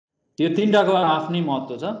यो तीनटाको आफ्नै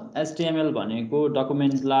महत्त्व छ। HTML भनेको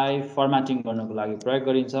डकुमेन्टलाई फर्म्याटिङ गर्नको लागि प्रयोग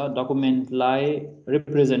गरिन्छ, डकुमेन्टलाई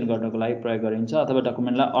रिप्रेजेन्ट गर्नको लागि प्रयोग गरिन्छ अथवा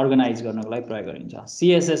डकुमेन्टलाई अर्गनाइज गर्नको लागि प्रयोग गरिन्छ।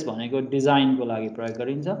 CSS भनेको डिजाइनको लागि प्रयोग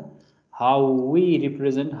गरिन्छ, how we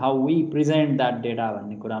represent, how we present that data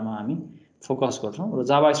भन्ने कुरामा हामी फोकस गर्छौँ। र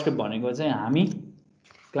जाभास्क्रिप्ट भनेको चाहिँ हामी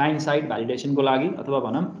क्लाइन्ट साइड भ्यालिडेसनको लागि अथवा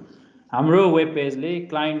भनौँ हाम्रो वेब पेजले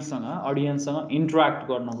क्लाइन्टसँग अडियन्ससँग इन्टरेक्ट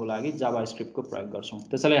गर्नको लागि जाभास्क्रिप्टको प्रयोग गर्छौँ।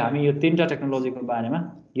 त्यसैले हामी यो तीनटा टेक्नोलोजीको बारेमा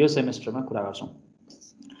यो सेमेस्टरमा कुरा गर्छौँ।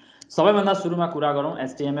 सबैभन्दा सुरुमा कुरा गरौँ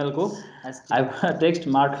HTML को। हाइपरटेक्स्ट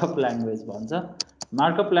मार्कअप ल्याङ्ग्वेज भन्छ।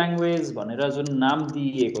 मार्कअप ल्याङ्ग्वेज भनेर जुन नाम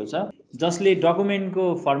दिइएको छ, जसले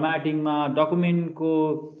डकुमेन्टको फर्म्याटिङमा, डकुमेन्टको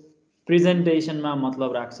प्रेजेन्टेसनमा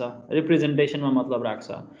मतलब राख्छ, रिप्रेजेन्टेसनमा मतलब राख्छ।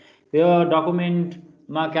 यो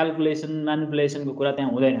डकुमेन्टमा क्याल्कुलेसन, म्यानिपुलेसनको कुरा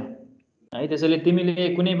त्यहाँ हुँदैन है। त्यसैले तिमीले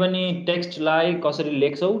कुनै पनि टेक्स्टलाई कसरी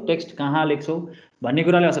लेख्छौ, टेक्स्ट कहाँ लेख्छौ भन्ने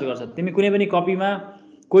कुराले असर गर्छ। तिमी कुनै पनि कपीमा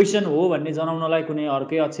क्वेसन हो भन्ने जनाउनलाई कुनै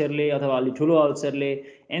अर्कै अक्षरले अथवा अलि ठुलो अक्षरले,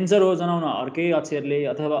 एन्सर हो जनाउन अर्कै अक्षरले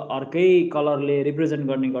अथवा अर्कै कलरले रिप्रेजेन्ट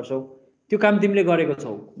गर्ने गर्छौ। त्यो काम तिमीले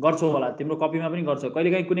गर्छौ होला, तिम्रो कपीमा पनि गर्छौ।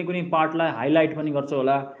 कहिलेकाहीँ कुनै पार्टलाई हाइलाइट पनि गर्छौ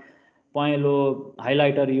होला, पहेँलो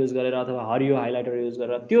हाइलाइटर युज गरेर अथवा हरियो हाइलाइटर युज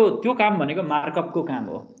गरेर। त्यो काम भनेको मार्कअपको काम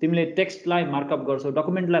हो। तिमीले टेक्स्टलाई मार्कअप गर्छौ,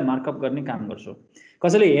 डकुमेन्टलाई मार्कअप गर्ने काम गर्छौ।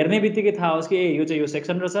 कसैले हेर्ने बित्तिकै थाहा होस् कि ए यो चाहिँ यो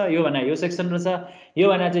सेक्सन रहेछ, यो भने यो सेक्सन रहेछ, यो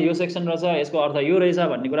भने चाहिँ यो सेक्सन रहेछ, यसको अर्थ यो रहेछ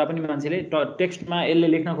भन्ने कुरा पनि मान्छेले टेक्स्टमा यसले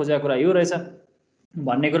लेख्न खोजेको कुरा यो रहेछ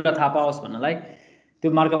भन्ने कुरा थाहा पाओस् भन्नलाई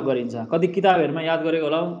त्यो मार्कअप गरिन्छ। कति किताबहरूमा याद गरेको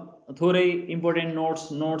होला, थोरै इम्पोर्टेन्ट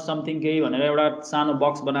नोट्स समथिङ केही भनेर एउटा सानो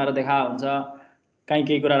बक्स बनाएर देखाएको हुन्छ, कहीँ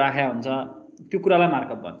केही कुरा राखेको हुन्छ, त्यो कुरालाई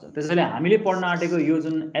मार्कअप भन्छ। त्यसैले हामीले पढ्न आँटेको यो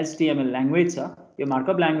जुन HTML ल्याङ्ग्वेज छ, यो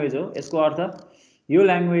मार्कअप ल्याङ्ग्वेज हो। यसको अर्थ यो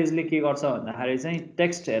ल्याङ्ग्वेजले के गर्छ भन्दाखेरि चाहिँ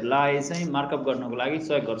टेक्स्टहरूलाई चाहिँ मार्कअप गर्नको लागि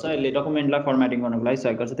सहयोग गर्छ, यसले डकुमेन्टलाई फर्म्याटिङ गर्नको लागि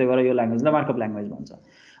सहयोग गर्छ। त्यही भएर यो ल्याङ्ग्वेजलाई मार्कअप ल्याङ्ग्वेज भन्छ।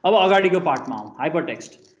 अब अगाडिको पार्टमा आउँ,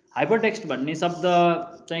 हाइपरटेक्स्ट। हाइपरटेक्स्ट भन्ने शब्द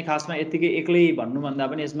चाहिँ खासमा यत्तिकै एक्लै भन्नुभन्दा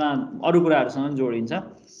पनि यसमा अरू कुराहरूसँग जोडिन्छ।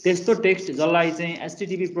 त्यस्तो टेक्स्ट जसलाई चाहिँ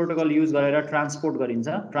HTTP प्रोटोकल युज गरेर ट्रान्सफर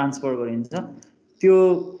गरिन्छ, त्यो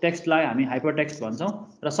टेक्स्टलाई हामी हाइपरटेक्स्ट भन्छौँ।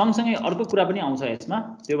 र सँगसँगै अर्को कुरा पनि आउँछ यसमा,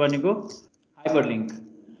 त्यो भनेको हाइपरलिङ्क।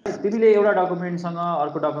 तिमीले एउटा डकुमेन्टसँग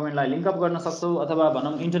अर्को डकुमेन्टलाई लिङ्कअप गर्न सक्छौ अथवा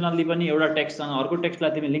भनौँ इन्टरनल्ली पनि एउटा टेक्स्टसँग अर्को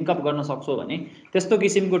टेक्स्टलाई तिमी लिङ्कअप गर्न सक्छौ भने त्यस्तो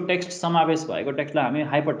किसिमको टेक्स्ट समावेश भएको टेक्स्टलाई हामी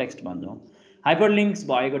हाइपरटेक्स्ट भन्छौँ। हाइपरलिङ्क्स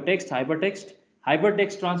भएको text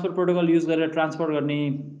hypertext transfer protocol use गरेर ट्रान्सफर गर्ने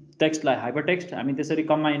टेक्स्टलाई हाइपरटेक्स्ट हामी त्यसरी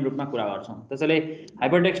कम्बाइन रूपमा कुरा गर्छौँ। त्यसैले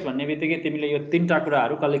हाइपरटेक्स्ट भन्ने बित्तिकै तिमीले यो तीनटा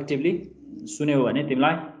कुराहरू कलेक्टिभली सुन्यौ भने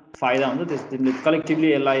तिमीलाई फाइदा हुन्छ। तिमीले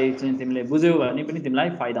कलेक्टिभली यसलाई चाहिँ तिमीले बुझ्यौ भने पनि तिमीलाई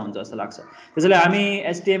फाइदा हुन्छ जस्तो लाग्छ। त्यसैले हामी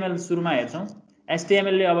HTML सुरुमा हेर्छौँ।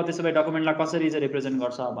 HTML ले अब त्यसो भए डकुमेन्टलाई कसरी चाहिँ रिप्रेजेन्ट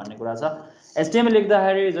गर्छ भन्ने कुरा छ। HTML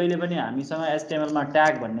लेख्दाखेरि जहिले पनि हामीसँग HTML मा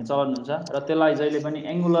ट्याग भन्ने चलन हुन्छ र त्यसलाई जहिले पनि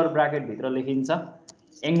एङ्गुलर ब्राकेट भित्र लेखिन्छ।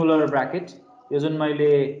 एङ्गुलर ब्राकेट यो जुन मैले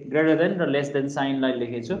ग्रेटर देन र लेस देन साइनलाई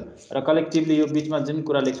लेखेको छु र कलेक्टिभली यो बिचमा जुन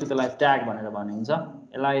कुरा लेख्छु त्यसलाई ट्याग भनेर भनिन्छ।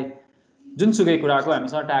 यसलाई जुनसुकै कुराको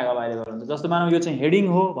हामीसँग ट्याग अभाइलेबल हुन्छ। जस्तो मानौँ यो चाहिँ हेडिङ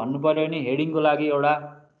हो भन्नु पर्यो भने हेडिङको लागि एउटा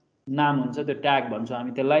नाम हुन्छ, त्यो ट्याग भन्छौँ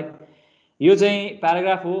हामी त्यसलाई। यो चाहिँ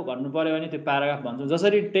प्याराग्राफ हो भन्नु पर्यो भने त्यो प्याराग्राफ भन्छौँ।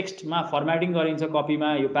 जसरी टेक्स्टमा फर्म्याटिङ गरिन्छ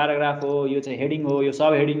कपीमा, यो प्याराग्राफ हो, यो चाहिँ हेडिङ हो, यो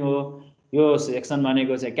सब हेडिङ हो, यो सेक्सन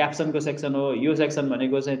भनेको चाहिँ क्याप्सनको सेक्सन हो, यो सेक्सन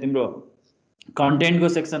भनेको चाहिँ तिम्रो कन्टेन्टको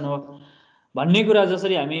सेक्सन हो भन्ने कुरा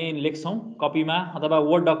जसरी हामी लेख्छौँ कपीमा अथवा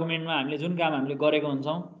वर्ड डकुमेन्टमा हामीले जुन काम हामीले गरेको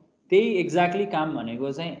हुन्छौँ त्यही एक्ज्याक्टली काम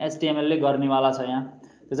भनेको चाहिँ HTML ले गर्नेवाला छ यहाँ।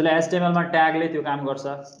 त्यसैले HTML मा ट्यागले त्यो काम गर्छ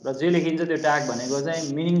र जे लेखिन्छ त्यो ट्याग भनेको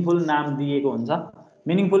चाहिँ मिनिङफुल नाम दिएको हुन्छ,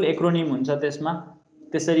 मिनिङफुल एक्रोनिम हुन्छ त्यसमा।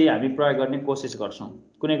 त्यसरी हामी प्रयोग गर्ने कोसिस गर्छौँ।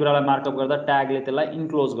 कुनै कुरालाई मार्कअप गर्दा ट्यागले त्यसलाई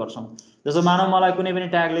इन्क्लोज गर्छौँ। जस्तो मानौँ मलाई कुनै पनि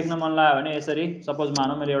ट्याग लेख्न मन लाग्यो भने यसरी, सपोज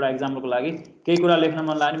मानौँ मैले एउटा इक्जाम्पलको लागि केही कुरा लेख्न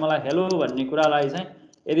मन लाग्यो भने मलाई हेलो भन्ने कुरालाई चाहिँ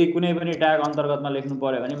यदि कुनै पनि ट्याग अन्तर्गतमा लेख्नु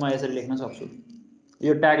पर्यो भने म यसरी लेख्न सक्छु।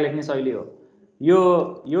 यो ट्याग लेख्ने शैली हो।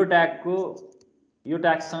 यो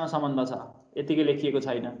ट्यागसँग सम्बन्ध छ, यतिकै लेखिएको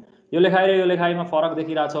छैन। यो लेखाइ र यो लेखाइमा फरक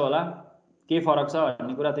देखिरहेछ होला, के फरक छ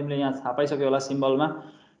भन्ने कुरा तिमीले यहाँ थाहा पाइसक्यो होला सिम्बलमा।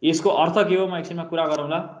 यसको अर्थ के हो म एकछिनमा कुरा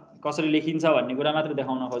गरौँला। कसरी लेखिन्छ भन्ने कुरा मात्र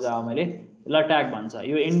देखाउन खोजेँ मैले। यसलाई ट्याग भन्छ।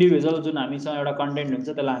 यो इन्डिभिजुअल जुन हामीसँग एउटा कन्टेन्ट हुन्छ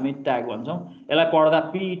त्यसलाई हामी ट्याग भन्छौँ। यसलाई पढ्दा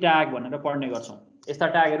पी ट्याग भनेर पढ्ने गर्छौँ। यस्ता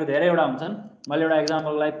ट्यागहरू धेरैवटा हुन्छन्। मैले एउटा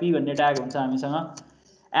इक्जाम्पललाई पी भन्ने ट्याग हुन्छ हामीसँग,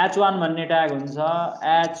 H1 भन्ने ट्याग हुन्छ,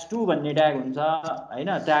 H2 भन्ने ट्याग हुन्छ हैन।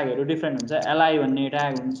 ट्यागहरू डिफ्रेन्ट हुन्छ। LI भन्ने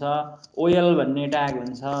ट्याग हुन्छ, OL भन्ने ट्याग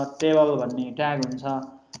हुन्छ, टेबल भन्ने ट्याग हुन्छ।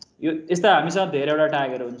 यो यस्ता हामीसँग धेरैवटा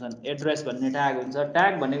ट्यागहरू हुन्छन्। एड्रेस भन्ने ट्याग हुन्छ।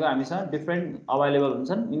 ट्याग भनेको हामीसँग डिफ्रेन्ट अभाइलेबल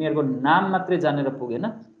हुन्छन्। यिनीहरूको नाम मात्रै जानेर पुगेन,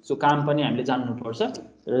 सो काम पनि हामीले जान्नुपर्छ।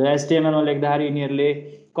 HTML मा लेख्दाखेरि यिनीहरूले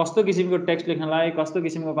कस्तो किसिमको टेक्स्ट लेख्नलाई कस्तो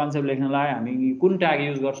किसिमको कन्सेप्ट लेख्नलाई हामी कुन ट्याग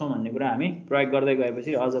युज गर्छौं भन्ने कुरा हामी प्रयोग गर्दै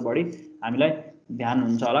गएपछि अझ बढी हामीलाई ध्यान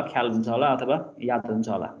हुन्छ होला, ख्याल हुन्छ होला अथवा याद हुन्छ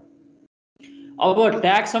होला। अब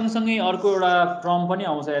ट्याग सँगसँगै अर्को एउटा टर्म पनि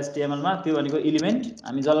आउँछ HTML मा, त्यो भनेको एलिमेन्ट।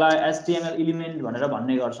 हामी जसलाई HTML एलिमेन्ट भनेर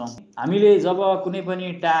भन्ने गर्छौं। हामीले जब कुनै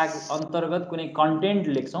पनि ट्याग अन्तर्गत कुनै कन्टेन्ट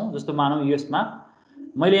लेख्छौं, जस्तो मानौं यसमा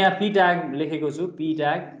मैले यहाँ p ट्याग लेखेको छु, p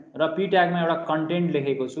ट्याग, र p ट्यागमा एउटा कन्टेन्ट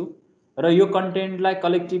लेखेको छु र यो कन्टेन्टलाई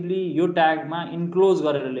कलेक्टिभली यो ट्यागमा इन्क्लोज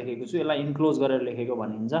गरेर लेखेको छु, यसलाई इन्क्लोज गरेर लेखेको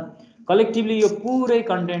भनिन्छ। कलेक्टिभली यो पुरै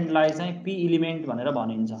कन्टेन्टलाई चाहिँ p एलिमेन्ट भनेर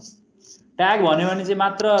भनिन्छ। ट्याग भन्यो भने चाहिँ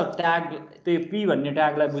मात्र ट्याग त्यो p भन्ने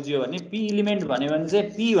ट्यागलाई बुझियो भने, p एलिमेन्ट भन्यो भने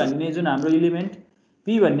चाहिँ p भन्ने जुन हाम्रो एलिमेन्ट,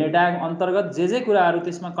 p भन्ने ट्याग अन्तर्गत जे कुराहरू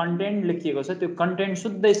त्यसमा कन्टेन्ट लेखिएको छ त्यो कन्टेन्ट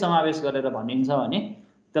शुद्धै समावेश गरेर भनिन्छ भने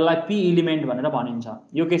त्यसलाई p एलिमेन्ट भनेर भनिन्छ।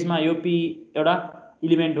 यो केसमा यो p एउटा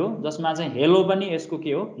एलिमेन्ट हो जसमा चाहिँ हेलो पनि यसको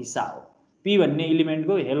के हो, हिस्सा हो। p भन्ने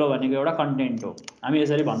एलिमेन्टको हेलो भनेको एउटा कन्टेन्ट हो, हामी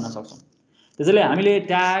यसरी भन्न सक्छौं। त्यसैले हामीले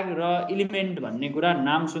ट्याग र एलिमेन्ट भन्ने कुरा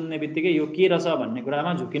नाम सुन्ने बित्तिकै यो के रहेछ भन्ने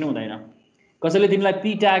कुरामा झुकिनु हुँदैन। कसैले तिमीलाई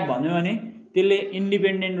p ट्याग भन्यो भने त्यसले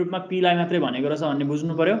इन्डिपेन्डेन्ट रूपमा p लाई मात्रै भनेको रहेछ भन्ने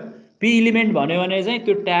बुझ्नु पर्यो। p एलिमेन्ट भन्यो भने चाहिँ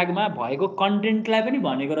त्यो ट्यागमा भएको कन्टेन्टलाई पनि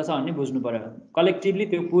भनेको रहेछ भन्ने बुझ्नु पर्यो। कलेक्टिभली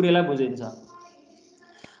त्यो पुरैलाई बुझिन्छ।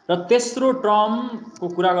 र तेस्रो टर्मको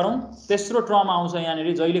कुरा गरौँ। तेस्रो टर्म आउँछ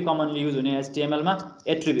यहाँनिर जहिले कमनली युज हुने HTML मा,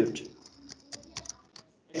 एट्रिब्युट।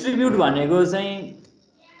 एट्रिब्युट भनेको चाहिँ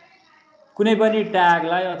कुनै पनि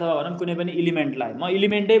ट्यागलाई अथवा भनौँ कुनै पनि एलिमेन्टलाई, म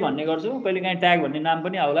एलिमेन्टै भन्ने गर्छु, कहिलेकाहीँ ट्याग भन्ने नाम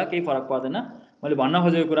पनि आउला, केही फरक पर्दैन। मैले भन्न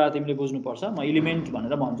खोजेको कुरा तिमीले बुझ्नुपर्छ, म एलिमेन्ट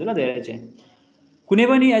भनेर भन्छु ल धेरै चाहिँ। कुनै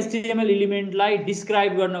पनि HTML एलिमेन्टलाई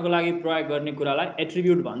डिस्क्राइब गर्नको लागि प्रयोग गर्ने कुरालाई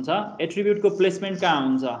एट्रिब्युट भन्छ। एट्रिब्युटको प्लेसमेन्ट कहाँ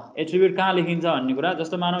हुन्छ, एट्रिब्युट कहाँ लेखिन्छ भन्ने कुरा,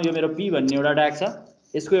 जस्तो मानौँ यो मेरो p भन्ने एउटा ट्याग छ,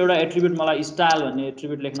 यसको एउटा एट्रिब्युट मलाई स्टाइल भन्ने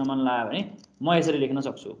एट्रिब्युट लेख्न मन लाग्यो भने म यसरी लेख्न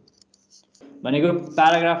सक्छु। भनेको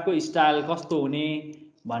प्याराग्राफको स्टाइल कस्तो हुने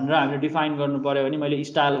भनेर हामीले डिफाइन गर्नु पर्यो भने मैले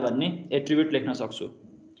स्टाइल भन्ने एट्रिब्युट लेख्न सक्छु।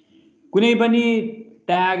 कुनै पनि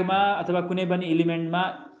ट्यागमा अथवा कुनै पनि एलिमेन्टमा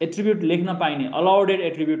एट्रिब्युट लेख्न पाइने अलाउडेड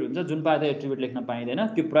एट्रिब्युट हुन्छ, जुन पाए एट्रिब्युट लेख्न पाइँदैन।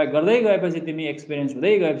 त्यो प्रयोग गर्दै गएपछि तिमी एक्सपिरियन्स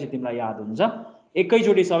हुँदै गएपछि तिमीलाई याद हुन्छ।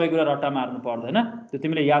 एकैचोटि सबै कुरा रट्टा मार्नु पर्दैन, त्यो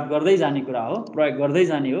तिमीले याद गर्दै जाने कुरा हो, प्रयोग गर्दै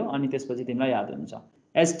जाने हो, अनि त्यसपछि तिमीलाई याद हुन्छ।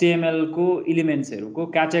 HTML को एलिमेन्ट्सहरूको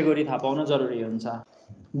क्याटेगोरी थाहा पाउन जरुरी हुन्छ।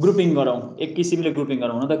 ग्रुपिङ गरौँ, एक किसिमले ग्रुपिङ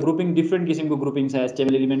गरौँ। हुन त ग्रुपिङ डिफ्रेन्ट किसिमको ग्रुपिङ छ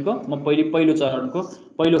HTML एलिमेन्टको। म पहिलो चरणको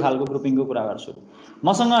पहिलो खालको ग्रुपिङको कुरा गर्छु।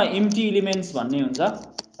 मसँग इम्प्टी एलिमेन्ट्स भन्ने हुन्छ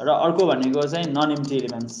र अर्को भनेको चाहिँ non empty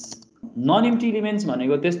elements. Non empty elements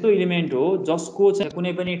भनेको त्यस्तो एलिमेन्ट हो जसको चाहिँ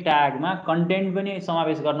कुनै पनि ट्यागमा कन्टेन्ट पनि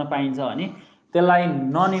समावेश गर्न पाइन्छ भने त्यसलाई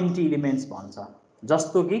नन इम्प्टी एलिमेन्ट्स भन्छ।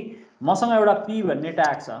 जस्तो कि मसँग एउटा p भन्ने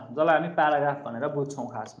ट्याग छ जसलाई हामी प्याराग्राफ भनेर बुझ्छौँ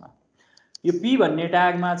खासमा। यो p भन्ने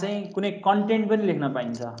ट्यागमा चाहिँ कुनै कन्टेन्ट पनि लेख्न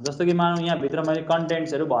पाइन्छ। जस्तो कि मानौँ यहाँ भित्र मैले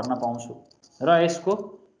कन्टेन्ट्सहरू भर्न पाउँछु र यसको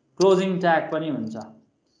क्लोजिङ ट्याग पनि हुन्छ।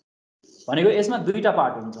 भनेको यसमा दुईटा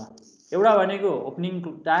पार्ट हुन्छ, एउटा भनेको ओपनिङ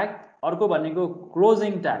ट्याग, अर्को भनेको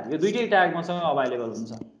क्लोजिङ ट्याग। यो दुईटै ट्याग मसँग अभाइलेबल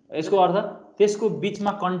हुन्छ। यसको अर्थ त्यसको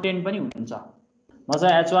बीचमा कन्टेन्ट पनि हुन्छ।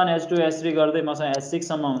 मसँग h1 h2 h3 गर्दै मसँग h6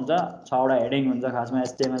 सम्म हुन्छ, 6 वटा हेडिङ हुन्छ खासमा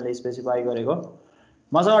HTML ले स्पेसिफाई गरेको।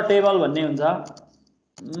 मसँग टेबल भन्ने हुन्छ,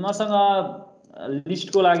 मसँग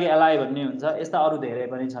लिस्टको लागि li भन्ने हुन्छ। यस्ता अरू धेरै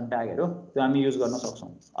पनि छन् ट्यागहरू, त्यो हामी युज गर्न सक्छौँ।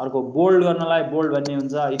 अर्को बोल्ड गर्नलाई बोल्ड भन्ने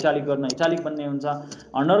हुन्छ, इटालिक गर्न इटालिक भन्ने हुन्छ,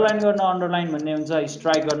 अन्डरलाइन गर्न अन्डरलाइन भन्ने हुन्छ,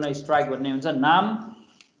 स्ट्राइक गर्न स्ट्राइक भन्ने हुन्छ। नाम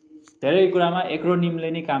धेरै कुरामा एक्रोनिमले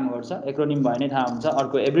नै काम गर्छ, एक्रोनिम भए नै थाहा हुन्छ।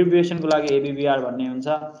 अर्को एब्रिभिएसनको लागि ABBR भन्ने हुन्छ,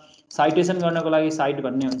 साइटेसन गर्नको लागि साइट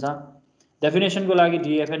भन्ने हुन्छ, डेफिनेसनको लागि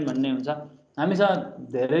DFN भन्ने हुन्छ। हामीसँग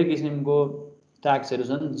धेरै किसिमको ट्याग्सहरू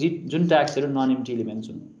छन् जुन ट्याग्सहरू नन इम्प्टी एलिमेन्ट्स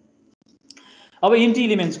हुन्। अब इम्प्टी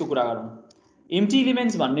एलिमेन्ट्सको कुरा गरौँ। इम्प्टी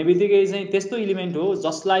एलिमेन्ट्स भन्ने बित्तिकै चाहिँ त्यस्तो एलिमेन्ट हो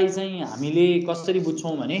जसलाई चाहिँ हामीले कसरी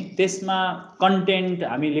बुझ्छौँ भने त्यसमा कन्टेन्ट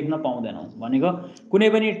हामी लेख्न पाउँदैनौँ। भनेको कुनै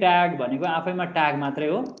पनि ट्याग भनेको आफैमा ट्याग मात्रै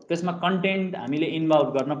हो, त्यसमा कन्टेन्ट हामीले इन्भल्भ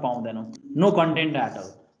गर्न पाउँदैनौँ, नो कन्टेन्ट एट अल।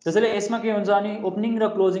 त्यसैले यसमा के हुन्छ भने ओपनिङ र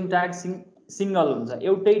क्लोजिङ ट्याग सिङ्गल हुन्छ,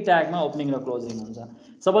 एउटै ट्यागमा ओपनिङ र क्लोजिङ हुन्छ।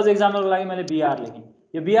 सपोज एक्जाम्पलको लागि मैले BR लेखेँ,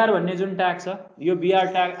 यो BR भन्ने जुन ट्याग छ यो BR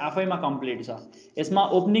ट्याग आफैमा कम्प्लिट छ। यसमा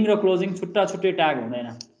ओपनिङ र क्लोजिङ छुट्टा छुट्टै ट्याग हुँदैन,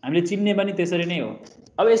 हामीले चिन्ने पनि त्यसरी नै हो।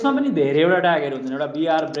 अब यसमा पनि धेरैवटा ट्यागहरू हुन्छन्। एउटा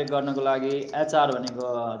BR ब्रेक गर्नको लागि, HR भनेको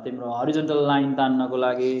तिम्रो हरिजोन्टल लाइन तान्नको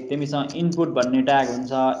लागि, तिमीसँग इनपुट भन्ने ट्याग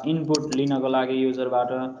हुन्छ, इनपुट लिनको लागि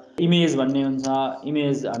युजरबाट, इमेज भन्ने हुन्छ,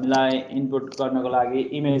 इमेज हामीलाई इनपुट गर्नको लागि,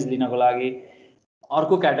 इमेज लिनको लागि।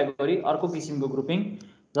 अर्को क्याटेगोरी, अर्को किसिमको ग्रुपिङ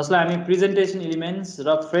जसलाई हामी प्रेजेन्टेसन एलिमेन्ट्स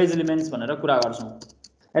र फ्रेज एलिमेन्ट्स भनेर कुरा गर्छौँ।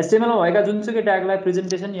 HTML मा भएका जुनसुकै ट्यागलाई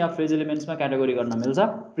प्रेजेन्टेसन या फ्रेज एलिमेन्ट्समा क्याटेगोरी गर्न मिल्छ।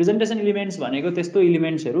 प्रेजेन्टेसन एलिमेन्ट्स भनेको त्यस्तो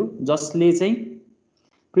एलिमेन्ट्सहरू जसले चाहिँ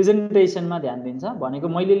प्रेजेन्टेसनमा ध्यान दिन्छ भनेको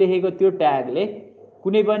मैले लेखेको त्यो ट्यागले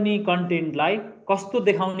कुनै पनि कन्टेन्टलाई कस्तो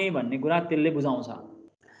देखाउने भन्ने कुरा त्यसले बुझाउँछ।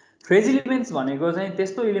 फ्रेज इलिमेन्ट्स भनेको चाहिँ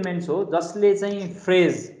त्यस्तो इलिमेन्ट्स हो जसले चाहिँ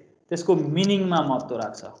फ्रेज त्यसको मिनिङमा महत्त्व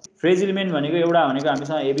राख्छ। फ्रेज इलिमेन्ट भनेको एउटा भनेको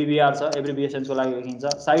हामीसँग एबिबिआर छ, एब्रिभिएसनको लागि लेखिन्छ,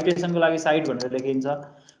 साइटेसनको लागि साइट भनेर लेखिन्छ,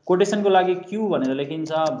 कोटेसनको लागि क्यू भनेर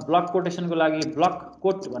लेखिन्छ, ब्लक कोटेसनको लागि ब्लक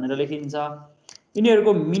कोट भनेर लेखिन्छ।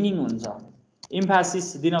 यिनीहरूको मिनिङ हुन्छ। इम्फासिस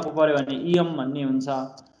दिनको पर्यो भने इएम भन्ने हुन्छ,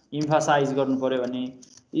 इम्फासाइज गर्नु पर्यो भने,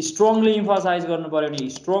 स्ट्रङली इम्फासाइज गर्नु पर्यो भने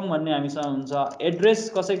स्ट्रङ भन्ने हामीसँग हुन्छ, एड्रेस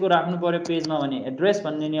कसैको राख्नु पर्यो पेजमा भने एड्रेस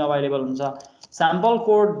भन्ने नि अभाइलेबल हुन्छ, स्याम्पल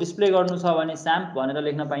कोड डिस्प्ले गर्नु छ भने स्याम्प भनेर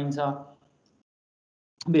लेख्न पाइन्छ,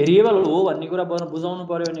 भेरिएबल हो भन्ने कुरा बुझाउनु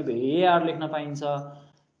पर्यो भने भेरिएआर लेख्न पाइन्छ,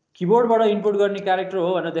 किबोर्डबाट इनपुट गर्ने क्यारेक्टर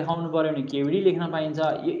हो भनेर देखाउनु पर्यो भने केबीडी लेख्न पाइन्छ।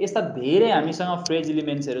 यस्ता धेरै हामीसँग फ्रेज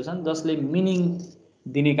इलिमेन्ट्सहरू छन् जसले मिनिङ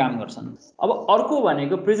दिने काम गर्छन्। अब अर्को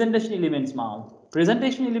भनेको प्रेजेन्टेसन इलिमेन्ट्समा आउँ।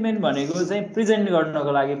 प्रेजेन्टेसन इलिमेन्ट भनेको चाहिँ प्रेजेन्ट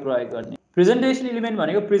गर्नको लागि प्रयोग गर्ने। प्रेजेन्टेसन इलिमेन्ट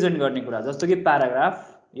भनेको प्रेजेन्ट गर्ने कुरा, जस्तो कि प्याराग्राफ,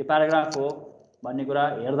 यो प्याराग्राफ हो भन्ने कुरा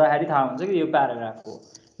हेर्दाखेरि थाहा हुन्छ कि यो प्याराग्राफ हो,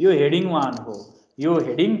 यो हेडिङ 1 हो, यो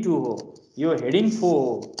हेडिङ 2 हो, यो हेडिङ 4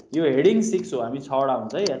 हो, यो हेडिङ 6 हो। हामी 6वटा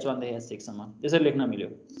हुन्छ है, H1 देखि H6 सम्म त्यसरी लेख्न मिल्यो।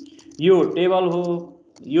 यो टेबल हो,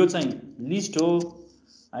 यो चाहिँ लिस्ट हो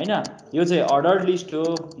हैन, यो चाहिँ अर्डर्ड लिस्ट हो,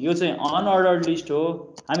 यो चाहिँ अनअर्डर्ड लिस्ट हो।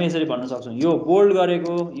 हामी यसरी भन्न सक्छौँ। यो बोल्ड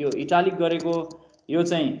गरेको, यो इटालिक गरेको, यो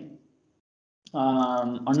चाहिँ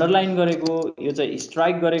अन्डरलाइन गरेको, यो चाहिँ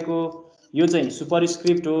स्ट्राइक गरेको, यो चाहिँ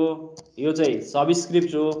सुपरस्क्रिप्ट हो, यो चाहिँ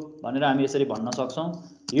सबस्क्रिप्ट हो भनेर हामी यसरी भन्न सक्छौँ।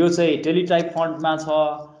 यो चाहिँ टेलिटाइप फन्टमा छ,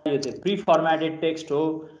 यो चाहिँ प्री फर्मेटेड टेक्स्ट हो।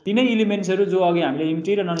 तीनै इलिमेन्ट्सहरू जो अघि हामीले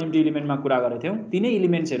इम्टी र नन इम्टी इलिमेन्टमा कुरा गरेका थियौँ तीनै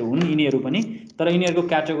इलिमेन्ट्सहरू हुन् यिनीहरू पनि, तर यिनीहरूको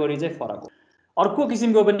क्याटेगोरी चाहिँ फरक हो। अर्को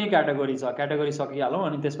किसिमको पनि क्याटेगोरी छ, क्याटेगोरी सकिहालौँ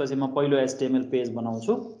अनि त्यसपछि म पहिलो एचटिएमएल पेज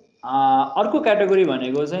बनाउँछु। अर्को क्याटेगोरी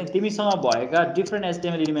भनेको चाहिँ तिमीसँग भएका different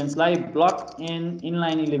HTML इलिमेन्ट्सलाई block and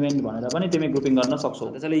inline element भनेर पनि तिमी ग्रुपिङ गर्न सक्छौ।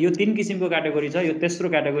 त्यसैले यो 3 किसिमको क्याटेगोरी छ। यो तेस्रो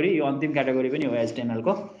क्याटेगोरी, यो अन्तिम क्याटेगोरी पनि हो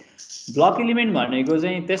एचटिएमएलको। ब्लक इलिमेन्ट भनेको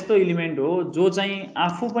चाहिँ त्यस्तो इलिमेन्ट हो जो चाहिँ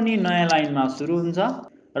आफू पनि नयाँ लाइनमा सुरु हुन्छ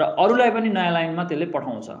र अरूलाई पनि नयाँ लाइनमा त्यसले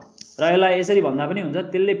पठाउँछ। र यसलाई यसरी भन्दा पनि हुन्छ,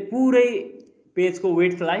 त्यसले पुरै पेजको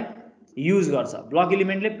विड्थलाई युज गर्छ। ब्लक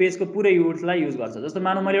इलिमेन्टले पेजको पुरै विड्थलाई युज गर्छ। जस्तो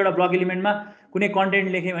मानौँ मैले एउटा ब्लक इलिमेन्टमा कुनै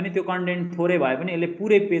कन्टेन्ट लेखेँ भने त्यो कन्टेन्ट थोरै भए पनि यसले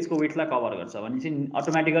पुरै पेजको विड्थलाई कभर गर्छ भनेपछि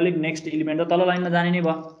अटोमेटिकली नेक्स्ट इलिमेन्ट त तल्लो लाइनमा जाने नै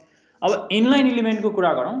भयो। अब इनलाइन इलिमेन्टको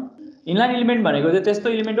कुरा गरौँ। इनलाइन इलिमेन्ट भनेको चाहिँ त्यस्तो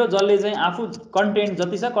इलिमेन्ट हो जसले चाहिँ आफू कन्टेन्ट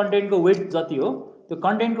जति छ, कन्टेन्टको विड्थ जति हो त्यो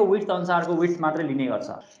कन्टेन्टको विड्थ अनुसारको विड्थ मात्रै लिने गर्छ।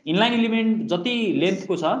 इनलाइन इलिमेन्ट जति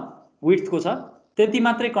लेन्थको छ, विड्थको छ, त्यति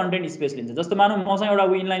मात्रै कन्टेन्ट स्पेस लिन्छ। जस्तो मानौँ मसँग एउटा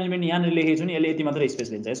इनलाइन इलिमेन्ट यहाँनिर लेखेको छु नि, यसले यति मात्रै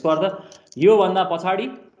स्पेस लिन्छ। यसको अर्थ योभन्दा पछाडि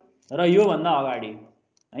र योभन्दा अगाडि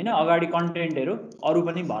हैन, अगाडि कन्टेन्टहरू अरू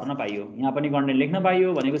पनि भर्न पाइयो, यहाँ पनि कन्टेन्ट लेख्न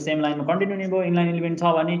पाइयो भनेको सेम लाइनमा कन्टिन्यू हुने भयो। इनलाइन इलिमेन्ट छ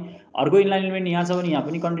भने अर्को इनलाइन इलिमेन्ट यहाँ छ भने यहाँ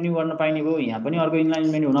पनि कन्टिन्यू गर्न पाइने भयो, यहाँ पनि अर्को इनलाइन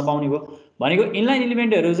इलिमेन्ट हुन पाउने भयो भनेको इनलाइन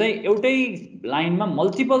इलिमेन्टहरू चाहिँ एउटै लाइनमा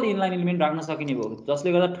मल्टिपल इनलाइन इलिमेन्ट राख्न सकिने भयो,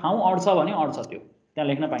 जसले गर्दा ठाउँ अड्छ भने अड्छ, त्यो त्यहाँ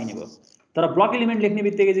लेख्न पाइने भयो। तर ब्लक इलिमेन्ट लेख्ने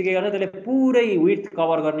बित्तिकै चाहिँ के गर्छ, त्यसले पुरै विड्थ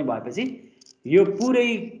कभर गर्ने भएपछि यो पुरै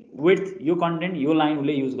विड्थ, यो कन्टेन्ट, यो लाइन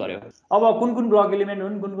उसले युज गर्यो। अब कुन कुन ब्लक इलिमेन्ट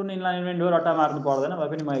हुन्, कुन कुन इनलाइन इलिमेन्ट हो रट्टा मार्नु पर्दैन। भए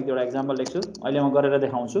पनि म एउटा एक्जाम्पल लेख्छु, अहिले म गरेर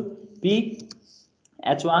देखाउँछु। पी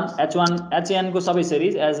H1 को सबै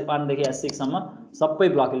सिरिज H1 देखि H6 सम्म सबै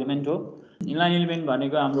ब्लक इलिमेन्ट हो। इनलाइन इलिमेन्ट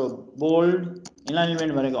भनेको हाम्रो बोल्ड, इनलाइन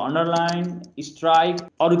इलिमेन्ट भनेको अन्डरलाइन, स्ट्राइक,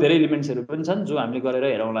 अरू धेरै इलिमेन्ट्सहरू पनि छन् जो हामीले गरेर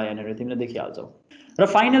हेरौँला, यहाँनिर तिमीले देखिहाल्छौ। र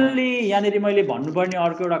फाइनल्ली यहाँनिर मैले भन्नुपर्ने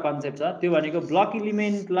अर्को एउटा कन्सेप्ट छ, त्यो भनेको ब्लक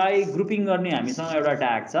इलिमेन्टलाई ग्रुपिङ गर्ने हामीसँग एउटा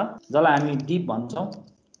ट्याग छ जसलाई हामी डिप भन्छौँ।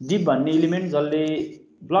 डिप भन्ने इलिमेन्ट जसले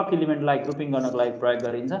ब्लक इलिमेन्टलाई ग्रुपिङ गर्नको लागि प्रयोग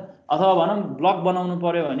गरिन्छ, अथवा भनौँ ब्लक बनाउनु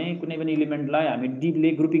पर्यो भने कुनै पनि इलिमेन्टलाई हामी डिपले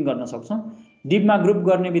ग्रुपिङ गर्न सक्छौँ। डिपमा ग्रुप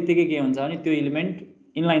गर्ने बित्तिकै के हुन्छ भने त्यो इलिमेन्ट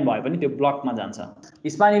इनलाइन भए पनि त्यो ब्लकमा जान्छ।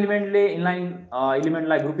 स्पान इलिमेन्टले इनलाइन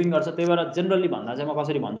इलिमेन्टलाई ग्रुपिङ गर्छ। त्यही भएर जेनरली भन्दा चाहिँ म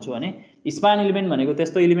कसरी भन्छु भने स्पान इलिमेन्ट भनेको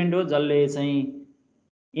त्यस्तो इलिमेन्ट हो जसले चाहिँ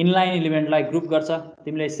इनलाइन इलिमेन्टलाई ग्रुप गर्छ।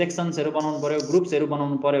 तिमीले सेक्सन्सहरू बनाउनु पर्यो, ग्रुप्सहरू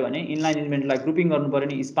बनाउनु पर्यो भने इनलाइन इलिमेन्टलाई ग्रुपिङ गर्नु पर्यो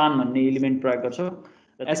भने स्पान भन्ने इलिमेन्ट प्रयोग गर्छौ।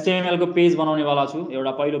 HTML को पेज बनाउने वाला छु,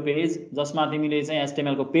 एउटा पहिलो पेज जसमा तिमीले चाहिँ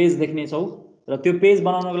HTML को पेज देख्ने छौ र त्यो पेज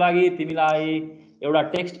बनाउनको लागि तिमीलाई एउटा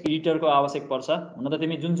टेक्स्ट एडिटरको आवश्यक पर्छ। हुन त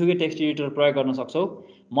तिमी जुनसुकै टेक्स्ट एडिटर प्रयोग गर्न सक्छौ।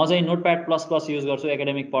 म चाहिँ नोटप्याड++ युज गर्छु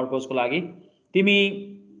एकाडेमिक पर्पजको लागि। तिमी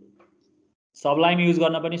सबलाइन युज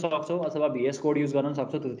गर्न पनि सक्छौ अथवा VS कोड युज गर्न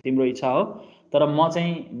सक्छौ, त्यो तिम्रो इच्छा हो। तर म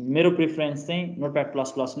चाहिँ मेरो प्रिफरेन्स चाहिँ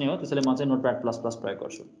नोटप्याड++ नै हो, त्यसैले म चाहिँ नोटप्याड++ प्रयोग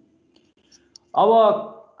गर्छु। अब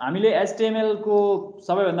हामीले HTML को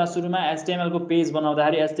सबैभन्दा सुरुमा HTML को पेज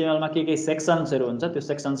बनाउँदाखेरि HTML मा के सेक्सन्सहरू हुन्छ त्यो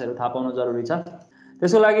सेक्सन्सहरू थाहा पाउनु जरुरी छ।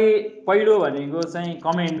 त्यसको लागि पहिलो भनेको चाहिँ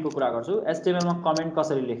कमेन्टको कुरा गर्छु। HTML मा कमेन्ट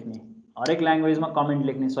कसरी लेख्ने, हरेक ल्याङ्ग्वेजमा कमेन्ट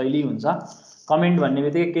लेख्ने शैली हुन्छ। कमेन्ट भन्ने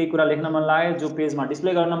बित्तिकै केही कुरा लेख्न मन लाग्यो, जो पेजमा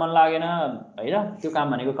डिस्प्ले गर्न मन लागेन हैन, त्यो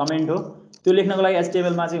काम भनेको कमेन्ट हो। त्यो लेख्नको लागि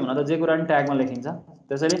HTML मा चाहिँ हुन त जे कुरा पनि ट्यागमा लेखिन्छ।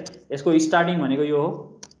 त्यसैले यसको स्टार्टिङ भनेको यो हो,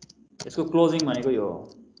 यसको क्लोजिङ भनेको यो हो।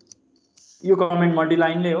 यो कमेन्ट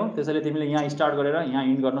मल्टिलाइनले हो, त्यसैले तिमीले यहाँ स्टार्ट गरेर यहाँ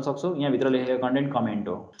इन्ड गर्न सक्छौ। यहाँ भित्र लेखेको कन्टेन्ट कमेन्ट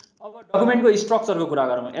हो। अब डकुमेन्टको स्ट्रक्चरको कुरा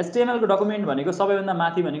गरौँ। HTML को डकुमेन्ट भनेको सबैभन्दा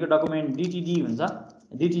माथि भनेको डकुमेन्ट DTD हुन्छ।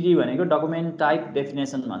 DTD भनेको डकुमेन्ट टाइप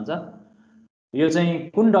डेफिनेसन भन्छ। यो चाहिँ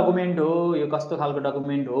कुन डकुमेन्ट हो, यो कस्तो खालको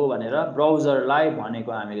डकुमेन्ट हो भनेर ब्राउजरलाई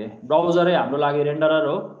भनेको हामीले। ब्राउजरै हाम्रो लागि रेन्डरर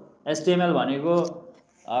हो। HTML भनेको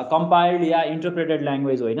कम्पाइल्ड या इन्टरप्रेटेड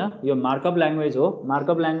ल्याङ्ग्वेज होइन, यो मार्कअप ल्याङ्ग्वेज हो।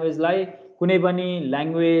 मार्कअप ल्याङ्ग्वेजलाई कुनै पनि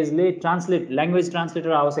ल्याङ्ग्वेजले ल्याङ्ग्वेज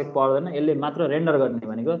ट्रान्सलेटर आवश्यक पर्दैन। यसले मात्र रेन्डर गर्ने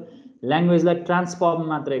भनेको ल्याङ्ग्वेजलाई ट्रान्सफर्म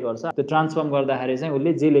मात्रै गर्छ। त्यो ट्रान्सफर्म गर्दाखेरि चाहिँ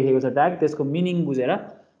उसले जे लेखेको छ ट्याग, त्यसको मिनिङ बुझेर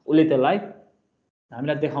उसले त्यसलाई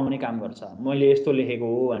हामीलाई देखाउने काम गर्छ, मैले यस्तो लेखेको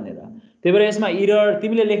हो भनेर। त्यही भएर यसमा इरर,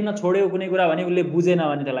 तिमीले लेख्न छोड्यौ कुनै कुरा भने उसले बुझेन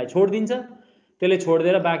भने त्यसलाई छोडिदिन्छ, त्यसले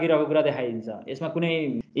छोडिदिएर बाँकी रहेको कुरा देखाइदिन्छ। यसमा कुनै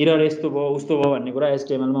इरर यस्तो भयो उस्तो भयो भन्ने कुरा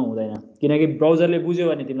HTML मा हुँदैन, किनकि ब्राउजरले बुझ्यो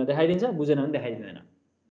भने तिमीलाई देखाइदिन्छ, बुझेन भने देखाइदिँदैन।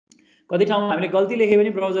 कति ठाउँमा हामीले गल्ती लेख्यो भने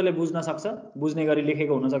ब्राउजरले बुझ्न सक्छ, बुझ्ने गरी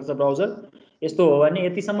लेखेको हुनसक्छ ब्राउजर। यस्तो हो भने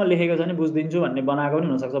यतिसम्म लेखेको छ भने बुझिदिन्छु भन्ने बनाएको पनि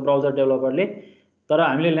हुनसक्छ ब्राउजर डेभलपरले। तर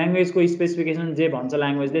हामीले ल्याङ्ग्वेजको स्पेसिफिकेसन जे भन्छ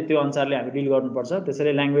ल्याङ्ग्वेजले त्यो अनुसारले हामी डिल गर्नुपर्छ।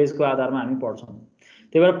 त्यसैले ल्याङ्ग्वेजको आधारमा हामी पढ्छौँ।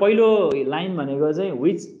 त्यही भएर पहिलो लाइन भनेको चाहिँ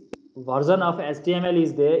which version of HTML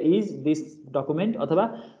is this document, अथवा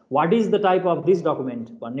what is the type of this document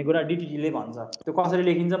भन्ने कुरा DTD ले भन्छ। त्यो कसरी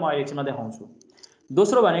लेखिन्छ म अहिले एकछिनमा देखाउँछु।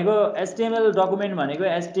 दोस्रो भनेको HTML डकुमेन्ट भनेको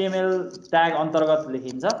HTML ट्याग अन्तर्गत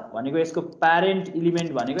लेखिन्छ भनेको यसको प्यारेन्ट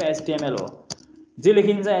इलिमेन्ट भनेको HTML हो। जे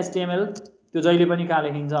लेखिन्छ HTML त्यो जहिले पनि कहाँ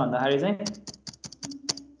लेखिन्छ भन्दाखेरि चाहिँ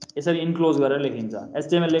यसरी इन्क्लोज गरेर लेखिन्छ।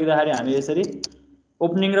 HTML लेख्दाखेरि हामी यसरी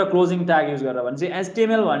ओपनिङ र क्लोजिङ ट्याग युज गरेर भने चाहिँ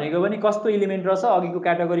HTML भनेको पनि कस्तो इलिमेन्ट रहेछ, अघिको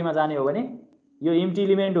क्याटेगोरीमा जाने हो भने यो इम्टी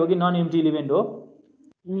इलिमेन्ट हो कि नन इम्टी इलिमेन्ट हो?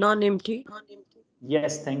 Non empty.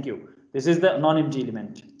 Yes, thank you. This is the non empty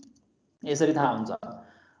element. यसरी थाहा हुन्छ।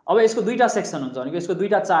 अब यसको दुईटा सेक्सन हुन्छ भनेको यसको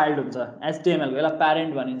दुईटा चाइल्ड हुन्छ। HTML को यसलाई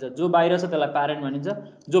प्यारेन्ट भनिन्छ, जो बाहिर छ त्यसलाई प्यारेन्ट भनिन्छ,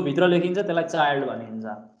 जो भित्र लेखिन्छ त्यसलाई चाइल्ड भनिन्छ।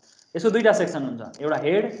 यसको दुईटा सेक्सन हुन्छ, एउटा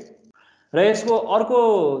हेड र यसको अर्को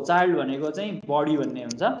चाइल्ड भनेको चाहिँ बडी भन्ने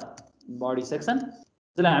हुन्छ, बडी सेक्सन।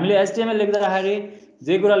 त्यसले हामीले HTML लेख्दाखेरि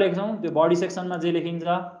जे कुरा लेख्छौँ त्यो बडी सेक्सनमा जे लेखिन्छ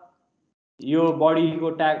यो बडीको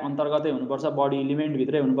ट्याग अन्तर्गतै हुनुपर्छ, बडी इलिमेन्ट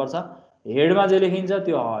भित्रै हुनुपर्छ। हेडमा जे लेखिन्छ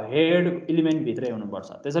त्यो हेड इलिमेन्ट भित्रै हुनुपर्छ।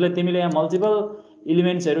 त्यसैले तिमीले यहाँ मल्टिपल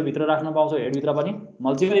इलिमेन्ट्सहरू भित्र राख्न पाउँछौ, हेडभित्र पनि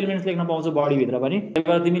मल्टिपल इलिमेन्ट्स लेख्न पाउँछौ बडीभित्र पनि। त्यही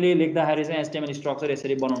भएर तिमीले लेख्दाखेरि चाहिँ HTML स्ट्रक्चर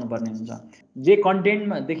यसरी बनाउनु पर्ने हुन्छ। जे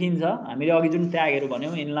कन्टेन्टमा देखिन्छ, हामीले अघि जुन ट्यागहरू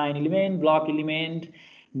भन्यौँ, इनलाइन इलिमेन्ट, ब्लक इलिमेन्ट,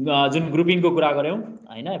 जुन ग्रुपिङको कुरा गऱ्यौँ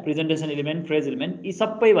हैन, प्रेजेन्टेसन इलिमेन्ट, फ्रेज इलिमेन्ट, यी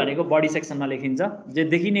सबै भनेको बडी सेक्सनमा लेखिन्छ। जे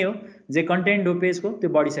देखिने हो, जे कन्टेन्ट हो पेजको, त्यो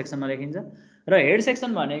बडी सेक्सनमा लेखिन्छ। र हेड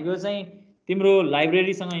सेक्सन भनेको चाहिँ तिम्रो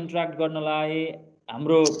लाइब्रेरीसँग इन्टरेक्ट गर्नलाई,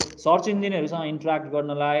 हाम्रो सर्च इन्जिनहरूसँग इन्टरेक्ट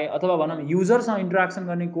गर्नलाई, अथवा भनौँ युजरसँग इन्टरेक्सन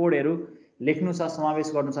गर्ने कोडहरू लेख्नु छ,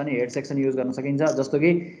 समावेश गर्नु छ भने हेड सेक्सन युज गर्न सकिन्छ। जस्तो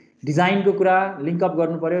कि डिजाइनको कुरा लिङ्कअप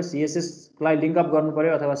गर्नु पर्यो, CSSलाई लिङ्कअप गर्नु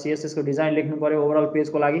पर्यो, अथवा CSS को डिजाइन लेख्नु पर्यो ओभरअल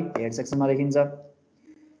पेजको लागि, हेड सेक्सनमा लेखिन्छ।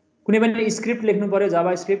 कुनै पनि स्क्रिप्ट लेख्नु पर्यो,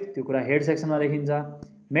 जावा स्क्रिप्ट, त्यो कुरा हेड सेक्सनमा लेखिन्छ।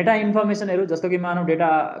 मेटा इन्फर्मेसनहरू जस्तो कि मानव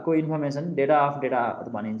डेटाको इन्फर्मेसन, डेटा अफ डेटा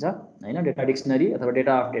भनिन्छ हैन, डेटा डिक्सनरी अथवा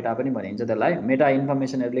डेटा अफ डेटा पनि भनिन्छ त्यसलाई। मेटा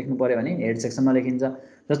इन्फर्मेसनहरू लेख्नु पर्यो भने हेड सेक्सनमा लेखिन्छ।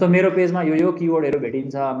 जस्तो मेरो पेजमा यो किवर्डहरू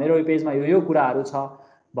भेटिन्छ, मेरो पेजमा यो कुराहरू छ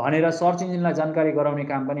भनेर सर्च इन्जिनलाई जानकारी गराउने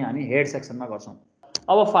काम पनि हामी हेड सेक्सनमा गर्छौँ।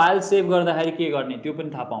 अब फाइल सेभ गर्दाखेरि के गर्ने त्यो पनि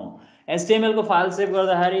थाहा पाऊँ। HTML को फाइल सेभ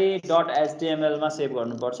गर्दाखेरि .html मा सेभ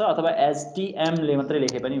गर्नुपर्छ, अथवा HTML ले मात्रै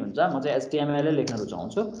लेखे पनि हुन्छ। म चाहिँ HTML ले लेख्न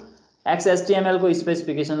रुचाउँछु। XHTML को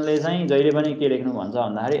स्पेसिफिकेसनले चाहिँ जहिले पनि के लेख्नु भन्छ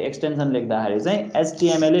भन्दाखेरि एक्सटेन्सन लेख्दाखेरि चाहिँ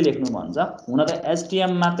HTML ले लेख्नु भन्छ। हुन त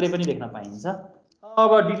HTML मात्रै पनि लेख्न पाइन्छ।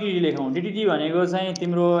 अब DTD लेखौँ। DTD भनेको चाहिँ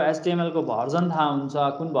तिम्रो HTML को भर्जन थाहा हुन्छ,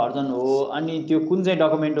 कुन भर्जन हो, अनि त्यो कुन चाहिँ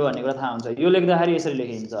डकुमेन्ट हो भन्ने कुरा थाहा हुन्छ। यो लेख्दाखेरि यसरी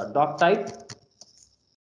लेखिन्छ, डक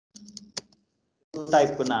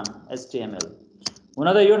टाइपको नाम HTML। हुन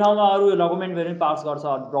त यो ठाउँमा अरू डकुमेन्टहरू पनि पास गर्छ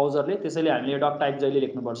ब्राउजरले, त्यसैले हामीले यो डक टाइप जहिले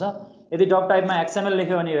लेख्नुपर्छ। यदि डक टाइपमा XML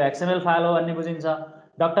लेख्यो भने यो XML फाइल हो भन्ने बुझिन्छ,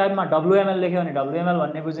 डक टाइपमा WML लेख्यो भने WML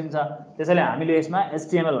भन्ने बुझिन्छ। त्यसैले हामीले यसमा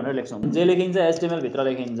HTML भनेर लेख्छौँ। जे लेखिन्छ HTML भित्र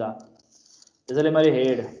लेखिन्छ। त्यसैले मैले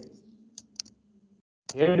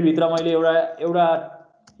हेडभित्र मैले एउटा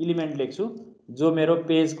इलिमेन्ट लेख्छु जो मेरो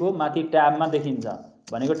पेजको माथि ट्याबमा देखिन्छ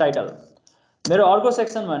भनेको टाइटल। मेरो अर्को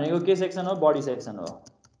सेक्सन भनेको के सेक्सन हो? बडी सेक्सन हो।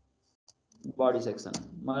 बडी सेक्सन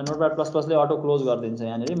मलाई नोटप्याड++ ले अटो क्लोज गरिदिन्छ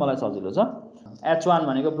यहाँनिर, मलाई सजिलो छ। H1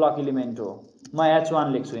 भनेको ब्लक इलिमेन्ट हो। म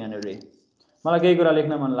h1 लेख्छु यहाँनिर मलाई केही कुरा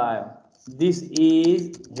लेख्न मन लाग्यो दिस इज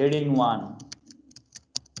हेडिङ 1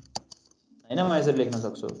 हैन म यसरी लेख्न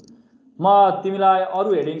सक्छु म तिमीलाई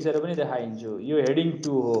अरु हेडिङ्सहरु पनि देखाइदिन्छु यो हेडिङ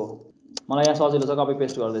 2 हो मलाई यहाँ सजिलो छ कपी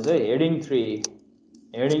पेस्ट गर्दै छु है हेडिङ 3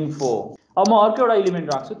 हेडिङ 4 अब म अर्को एउटा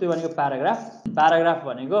एलिमेन्ट राख्छु त्यो भनेको प्याराग्राफ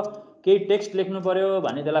भनेको केही टेक्स्ट लेख्नु पर्यो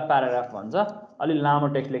भने त्यसलाई प्याराग्राफ भन्छ अलि लामो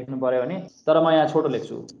टेक्स्ट लेख्नु पर्यो भने तर म यहाँ छोटो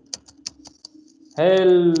लेख्छु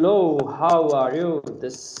hello how are you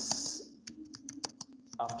this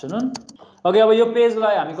afternoon okay अब यो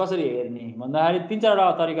पेजलाई हामी कसरी हेर्ने भन्दाखेरि तीन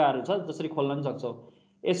चारवटा तरिकाहरू छ जसरी खोल्न पनि सक्छौ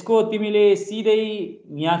यसको तिमीले सिधै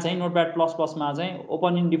यहाँ चाहिँ नोटप्याड प्लस प्लसमा चाहिँ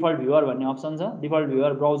ओपन इन डिफल्ट भ्युअर भन्ने अप्सन छ डिफल्ट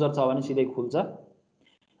भ्युअर ब्राउजर छ भने सिधै खुल्छ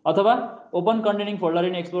अथवा open containing folder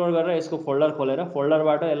in explore गरेर यसको फोल्डर खोलेर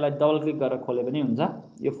फोल्डरबाट यसलाई डबल क्लिक गरेर खोले पनि हुन्छ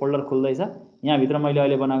यो फोल्डर खुल्दैछ यहाँ भित्र मैले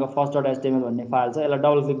अहिले बनाएको first.html भन्ने फाइल छ यसलाई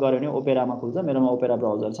डबल क्लिक गर्यो भने ओपेरामा खुल्छ मेरोमा ओपेरा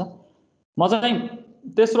ब्राउजर छ म चाहिँ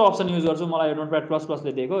तेस्रो अप्सन युज गर्छु मलाई यो नोटप्याड प्लस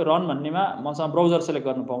प्लसले दिएको रन भन्नेमा मसँग ब्राउजर सेलेक्ट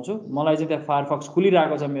गर्न पाउँछु मलाई चाहिँ त्यहाँ फायरफक्स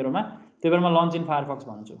खुलिरहेको छ मेरोमा त्यही भएर म लन्च इन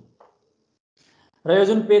फायरफक्स भन्छु र यो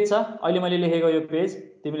जुन पेज छ अहिले मैले लेखेको यो पेज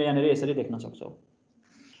तिमीले यहाँनिर यसरी देख्न सक्छौ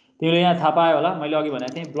तिमीले यहाँ थाहा पायो होला मैले अघि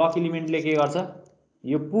भनेको थिएँ ब्लक एलिमेन्टले के गर्छ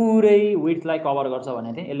यो पुरै विड्थलाई कभर गर्छ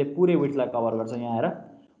भनेको थिएँ यसले पुरै विड्थलाई कभर गर्छ यहाँ हेर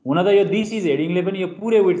हुन त यो दिस इज हेडिङले पनि यो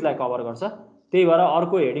पुरै विड्थलाई कभर गर्छ त्यही भएर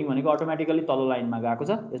अर्को हेडिङ भनेको अटोमेटिकली तल्लो लाइनमा गएको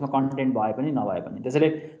छ यसमा कन्टेन्ट भए पनि नभए पनि त्यसैले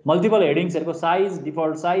मल्टिपल हेडिङ्सहरुको साइज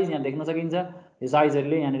डिफल्ट साइज यहाँ देख्न सकिन्छ यो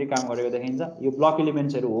साइजहरुले यहाँनिर काम गरेको देखिन्छ यो ब्लक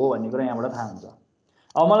एलिमेन्ट्सहरु हो भन्ने कुरा यहाँबाट थाहा हुन्छ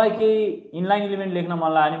अब मलाई केही इनलाइन एलिमेन्ट लेख्न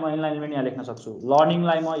मन लाग्यो भने म इनलाइन एलिमेन्ट यहाँ लेख्न सक्छु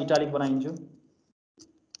लर्निङलाई म इटालिक बनाइदिन्छु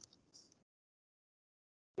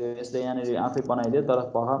यसले यहाँनिर आफै बनाइदियो तर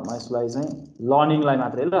पख म यसलाई चाहिँ लर्निङलाई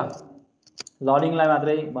मात्रै ल लर्निङलाई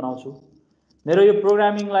मात्रै बनाउँछु मेरो यो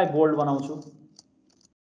प्रोग्रामिङलाई बोल्ड बनाउँछु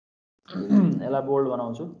यसलाई बोल्ड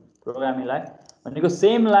बनाउँछु प्रोग्रामिङलाई भनेको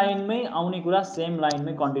सेम लाइनमै आउने कुरा सेम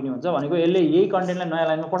लाइनमै कन्टिन्यू हुन्छ भनेको यसले यही कन्टेन्टलाई नयाँ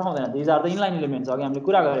लाइनमा पठाउँदैन these are the inline elements अघि हामीले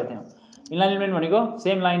कुरा गरेका थियौँ इनलाइन एलिमेन्ट भनेको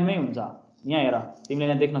सेम लाइनमै हुन्छ यहाँ हेर तिमीले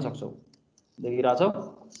यहाँ देख्न सक्छौ देखिरहेछौ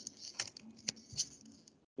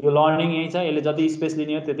यो लर्निङ यही छ यसले जति स्पेस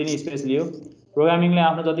लिने हो त्यति नै स्पेस लियो प्रोग्रामिङले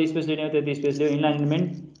आफ्नो जति स्पेस लिने हो त्यति स्पेस लियो इनलाइन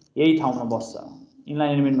एलिमेन्ट यही ठाउँमा बस्छ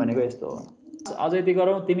इनलाइन एलिमेन्ट भनेको यस्तो हो अझ यति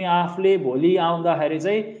गरौँ तिमी आफूले भोलि आउँदाखेरि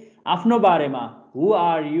चाहिँ आफ्नो बारेमा हु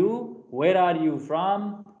are you where are you from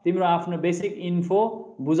तिम्रो आफ्नो बेसिक इन्फो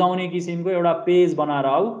बुझाउने किसिमको एउटा पेज बनाएर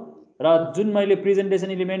आऊ र जुन मैले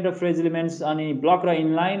प्रेजेन्टेसन एलिमेन्ट र फ्रेज एलिमेन्ट्स अनि ब्लक र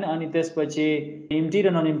इनलाइन अनि त्यसपछि इम्टी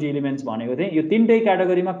र नन इम्टी एलिमेन्ट्स भनेको थिएँ यो तीनटै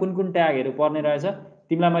क्याटेगोरीमा कुन कुन ट्यागहरू पर्ने रहेछ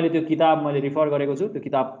तिमीलाई मैले त्यो किताब मैले रिफर गरेको छु त्यो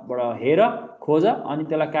किताबबाट हेर खोज अनि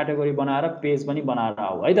त्यसलाई क्याटेगोरी बनाएर पेज पनि बनाएर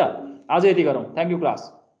आऊ है त आज यति गरौँ थ्यांक यू क्लास